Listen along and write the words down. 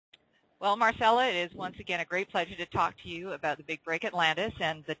Well, Marcela, it is once again a great pleasure to talk to you about the big Break Atlantis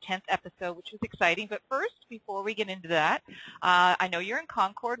and the 10th episode, which was exciting. But first, before we get into that, I know you're in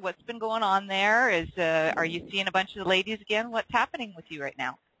Concord. What's been going on there? Are you seeing a bunch of the ladies again? What's happening with you right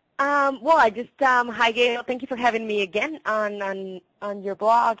now? Well, hi Gail, thank you for having me again on your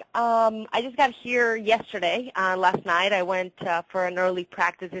blog. I just got here yesterday, last night. I went for an early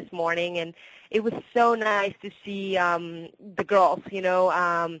practice this morning, and it was so nice to see the girls.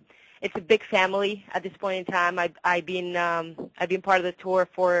 It's a big family at this point in time. I've been part of the tour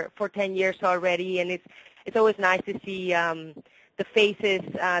for 10 years already, and it's always nice to see the faces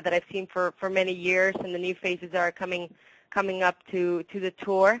that I've seen for many years, and the new faces that are coming up to the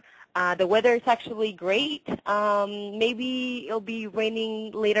tour. The weather is actually great. Maybe it'll be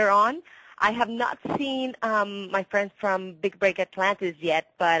raining later on. I have not seen my friends from Big Break Atlantis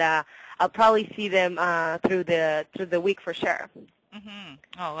yet, but I'll probably see them through the week for sure. Mm-hmm.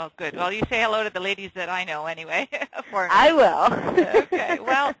 Oh, well, good. Well, you say hello to the ladies that I know anyway. For me. I will. Okay.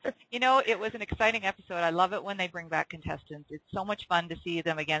 Well, it was an exciting episode. I love it when they bring back contestants. It's so much fun to see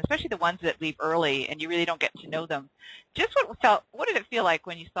them again, especially the ones that leave early and you really don't get to know them. Just what did it feel like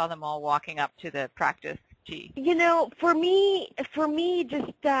when you saw them all walking up to the practice tee? For me,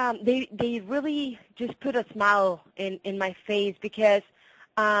 just they really just put a smile in my face because,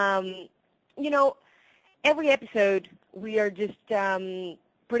 every episode we are just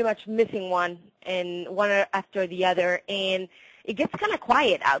pretty much missing one after the other, and it gets kind of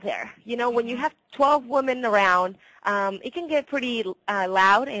quiet out there. When you have 12 women around, it can get pretty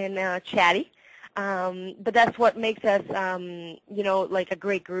loud and chatty, but that's what makes us, like a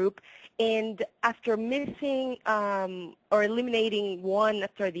great group. And after missing or eliminating one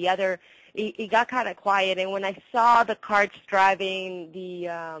after the other, it got kind of quiet. And when I saw the carts driving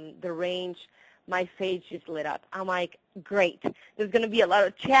the range, my face just lit up. I'm like, great. There's going to be a lot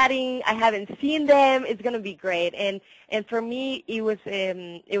of chatting. I haven't seen them. It's going to be great. And for me, it was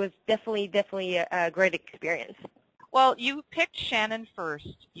definitely a great experience. Well, you picked Shannon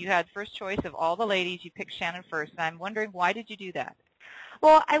first. You had first choice of all the ladies. You picked Shannon first. And I'm wondering, why did you do that?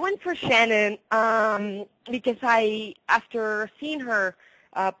 Well, I went for Shannon because after seeing her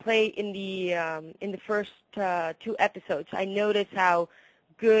play in the first 2 episodes, I noticed how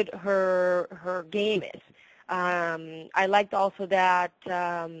good her game is. I liked also that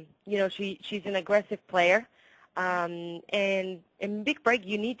she's an aggressive player, and in Big Break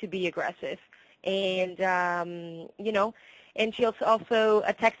you need to be aggressive, and and she's also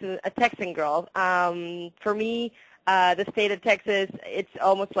a Texan girl. For me, the state of Texas, it's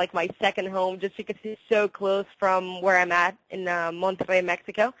almost like my second home, just because it's so close from where I'm at in Monterrey,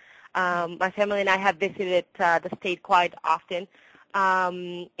 Mexico. My family and I have visited the state quite often.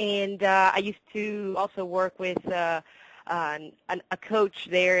 And I used to also work with a coach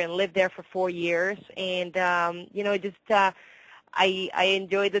there and lived there for 4 years. And, I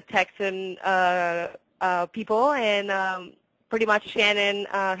enjoy the Texan people, and pretty much Shannon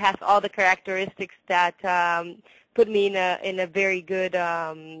has all the characteristics that put me in a very good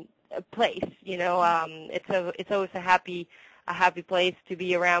place. It's always a happy place to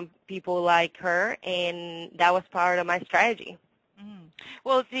be around people like her, and that was part of my strategy.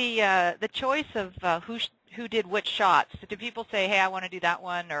 Well, the choice of who did which shots, did people say, hey, I want to do that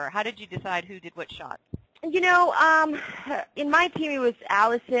one, or how did you decide who did which shots? In my team it was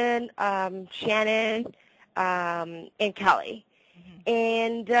Allison, Shannon, and Kelly. Mm-hmm.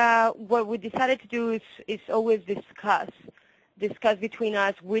 And what we decided to do is always discuss between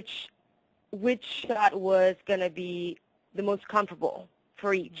us which shot was going to be the most comfortable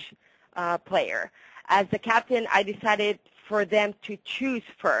for each player. As the captain, I decided for them to choose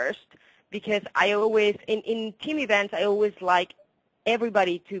first, because I always, in team events, I always like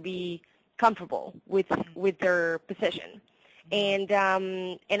everybody to be comfortable with their position. And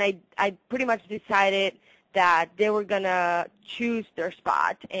I pretty much decided that they were going to choose their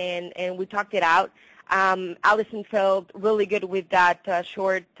spot, and we talked it out. Allison felt really good with that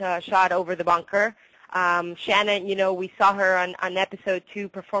short shot over the bunker. Shannon, we saw her on episode 2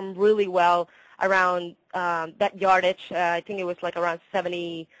 perform really well around that yardage. I think it was like around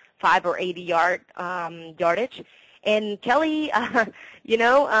 75 or 80 yardage. And Kelly, in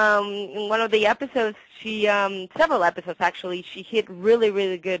one of the episodes, several episodes actually, she hit really,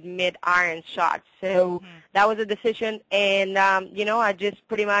 really good mid-iron shots. So that was a decision. And, I just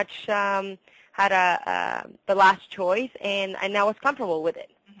pretty much had the last choice, and I was comfortable with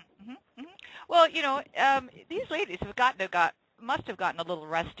it. Well, these ladies must have gotten a little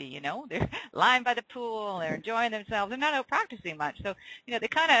rusty, They're lying by the pool, they're enjoying themselves, they're not out practicing much. So, they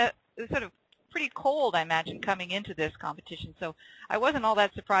kind of sort of pretty cold, I imagine, coming into this competition. So I wasn't all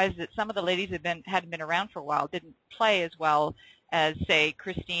that surprised that some of the ladies hadn't been around for a while, didn't play as well as, say,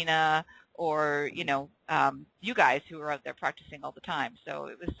 Christina or, you guys who are out there practicing all the time. So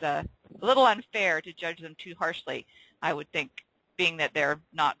it was a little unfair to judge them too harshly, I would think, being that they're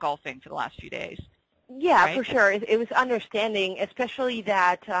not golfing for the last few days. Yeah, right? for sure. It was understanding, especially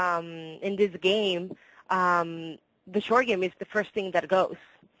that in this game, the short game is the first thing that goes.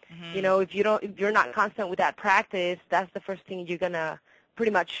 Mm-hmm. If you're not constant with that practice, that's the first thing you're gonna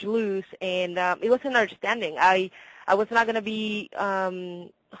pretty much lose. And it was an understanding. I was not gonna be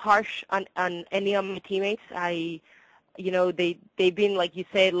harsh on any of my teammates. They've been, like you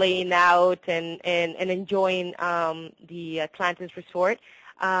said, laying out and enjoying the Atlantis resort.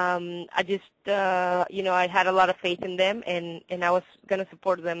 I just I had a lot of faith in them, and I was gonna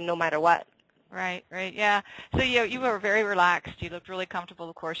support them no matter what. Right, yeah. So you were very relaxed. You looked really comfortable.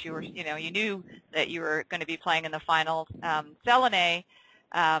 Of course, you knew that you were going to be playing in the finals. Selanee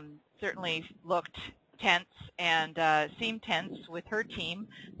certainly looked tense and seemed tense with her team.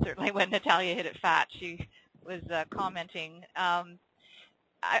 Certainly when Natalia hit it fat, she was commenting.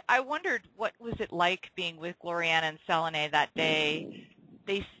 I wondered, what was it like being with Glorianna and Selanee that day?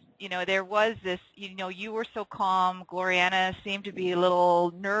 There was this, you were so calm. Glorianna seemed to be a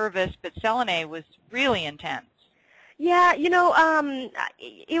little nervous, but Selanee was really intense. Yeah,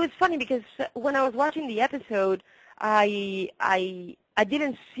 it was funny because when I was watching the episode, I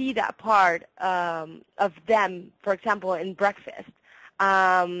didn't see that part of them, for example, in breakfast.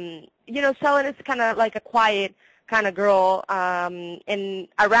 Selenee's kind of like a quiet kind of girl, and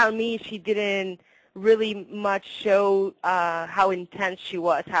around me she didn't really much show how intense she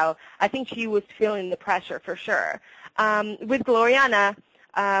was. How I think she was feeling the pressure for sure. With Glorianna,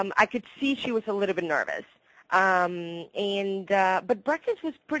 I could see she was a little bit nervous. But breakfast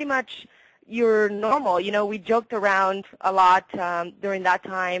was pretty much your normal. We joked around a lot during that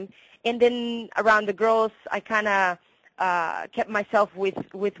time, and then around the girls, I kind of kept myself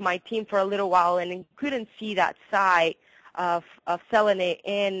with my team for a little while, and couldn't see that side of Selanee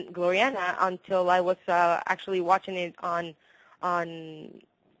and Glorianna until I was actually watching it on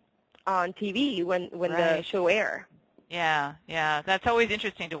TV when Right. the show aired. Yeah. That's always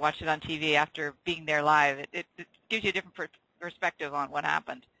interesting to watch it on TV after being there live. It gives you a different perspective on what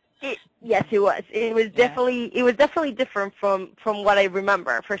happened. Yes, it was. It was definitely different from what I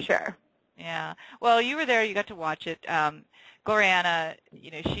remember, for sure. Yeah. Well, you were there. You got to watch it. Glorianna,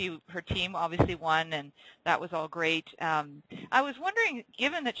 her team obviously won, and that was all great. I was wondering,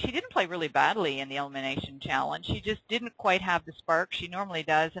 given that she didn't play really badly in the elimination challenge, she just didn't quite have the spark she normally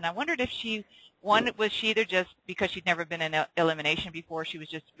does, and I wondered if was she either just because she'd never been in elimination before, she was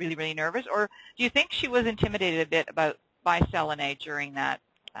just really, really nervous, or do you think she was intimidated a bit by Selanee during that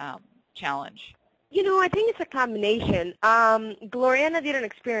challenge? I think it's a combination. Glorianna didn't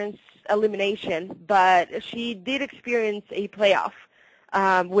experience elimination, but she did experience a playoff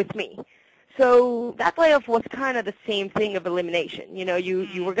with me. So that playoff was kind of the same thing of elimination.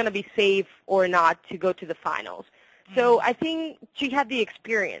 You were going to be safe or not to go to the finals. So I think she had the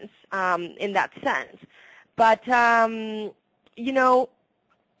experience in that sense. But, I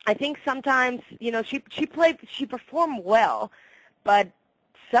think sometimes, she performed well, but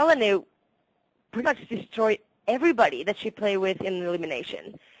Selanee pretty much destroyed everybody that she played with in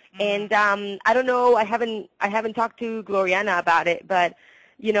elimination. And I don't know, I haven't talked to Glorianna about it, but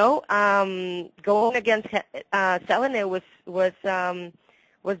going against Selanee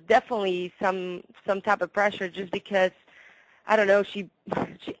was definitely some type of pressure, just because I don't know, she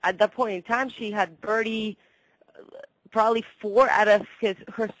at that point in time she had birdie probably 4 out of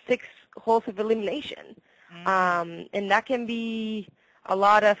her 6 holes of elimination, and that can be a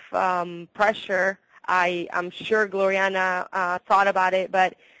lot of pressure. I'm sure Glorianna thought about it,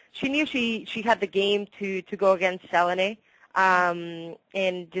 but she knew she had the game to go against Selanee.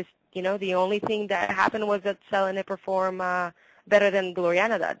 And just, the only thing that happened was that Selanee performed better than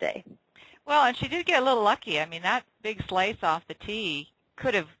Glorianna that day. Well, and she did get a little lucky. I mean, that big slice off the tee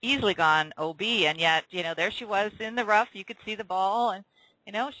could have easily gone OB, and yet, there she was in the rough. You could see the ball, and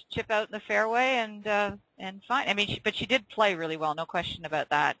she chip out in the fairway and fine. I mean, but she did play really well, no question about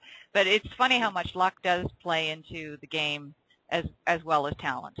that. But it's funny how much luck does play into the game as well as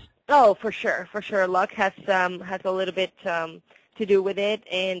talent. Oh, for sure. Luck has a little bit to do with it,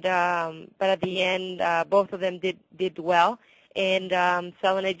 and but at the end, both of them did well. And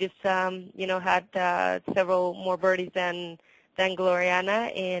Selanee just had several more birdies than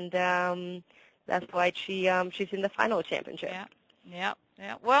Glorianna, and that's why she's in the final championship. Yeah.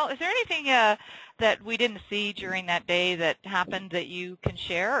 Yeah. Well, is there anything that we didn't see during that day that happened that you can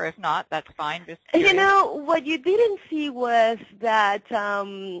share? Or if not, that's fine. Just curious. You know, what you didn't see was that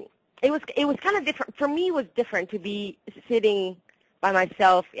it was kind of different. For me, it was different to be sitting by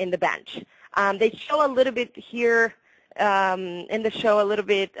myself in the bench. They show a little bit here in the show, a little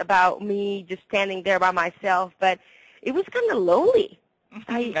bit about me just standing there by myself, but it was kind of lonely.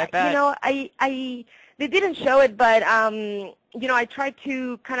 I bet. You know, they didn't show it, but you know, I tried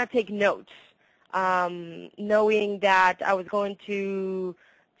to kind of take notes, knowing that I was going to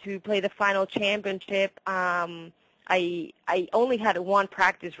play the final championship. I only had one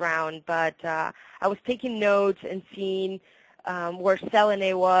practice round, but I was taking notes and seeing where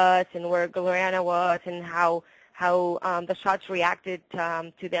Selanee was and where Glorianna was and how the shots reacted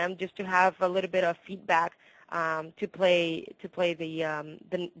to them, just to have a little bit of feedback to play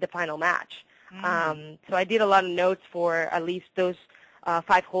the final match. So I did a lot of notes for at least those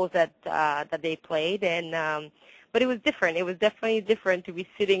 5 holes that they played, and but it was different. It was definitely different to be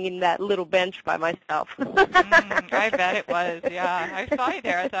sitting in that little bench by myself. I bet it was. Yeah, I saw you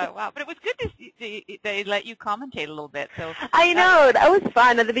there. I thought, wow, but it was good to see they let you commentate a little bit. So I know that was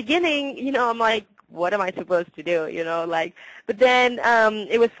fun at the beginning. You know, I'm like, what am I supposed to do? You know, like, but then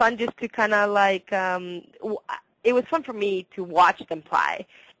it was fun just to kind of like, it was fun for me to watch them play.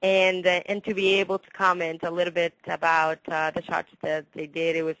 And to be able to comment a little bit about the shots that they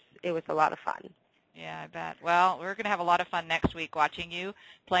did, it was a lot of fun. Yeah, I bet. Well, we're going to have a lot of fun next week watching you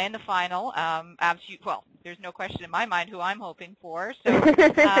play in the final. Well, there's no question in my mind who I'm hoping for.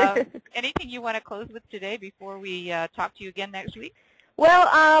 So anything you want to close with today before we talk to you again next week?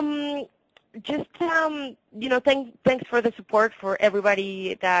 Well, just, you know, thanks for the support for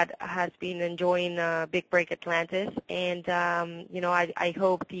everybody that has been enjoying Big Break Atlantis. And, you know, I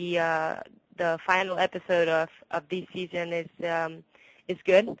hope the final episode of this season is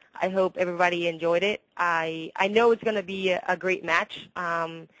good. I hope everybody enjoyed it. I know it's going to be a great match.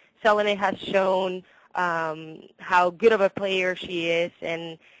 Selanee has shown how good of a player she is,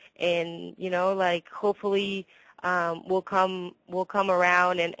 and you know, like, hopefully we'll come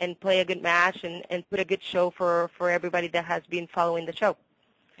around and play a good match and put a good show for everybody that has been following the show.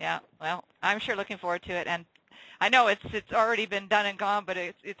 Yeah, well, I'm sure looking forward to it, and I know it's already been done and gone, but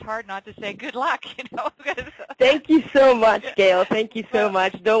it's hard not to say good luck, you know. Thank you so much, Gail. Thank you so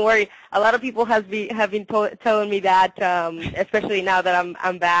much. Don't worry. A lot of people have been telling me that, especially now that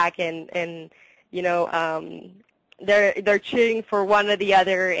I'm back, and you know, they're cheering for one or the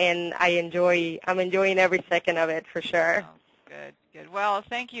other, and I'm enjoying every second of it for sure. Oh, good. Well,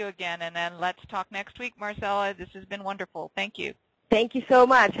 thank you again, and then let's talk next week, Marcela. This has been wonderful. Thank you. Thank you so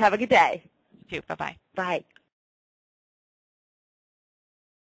much. Have a good day. You too. Bye-bye. Bye.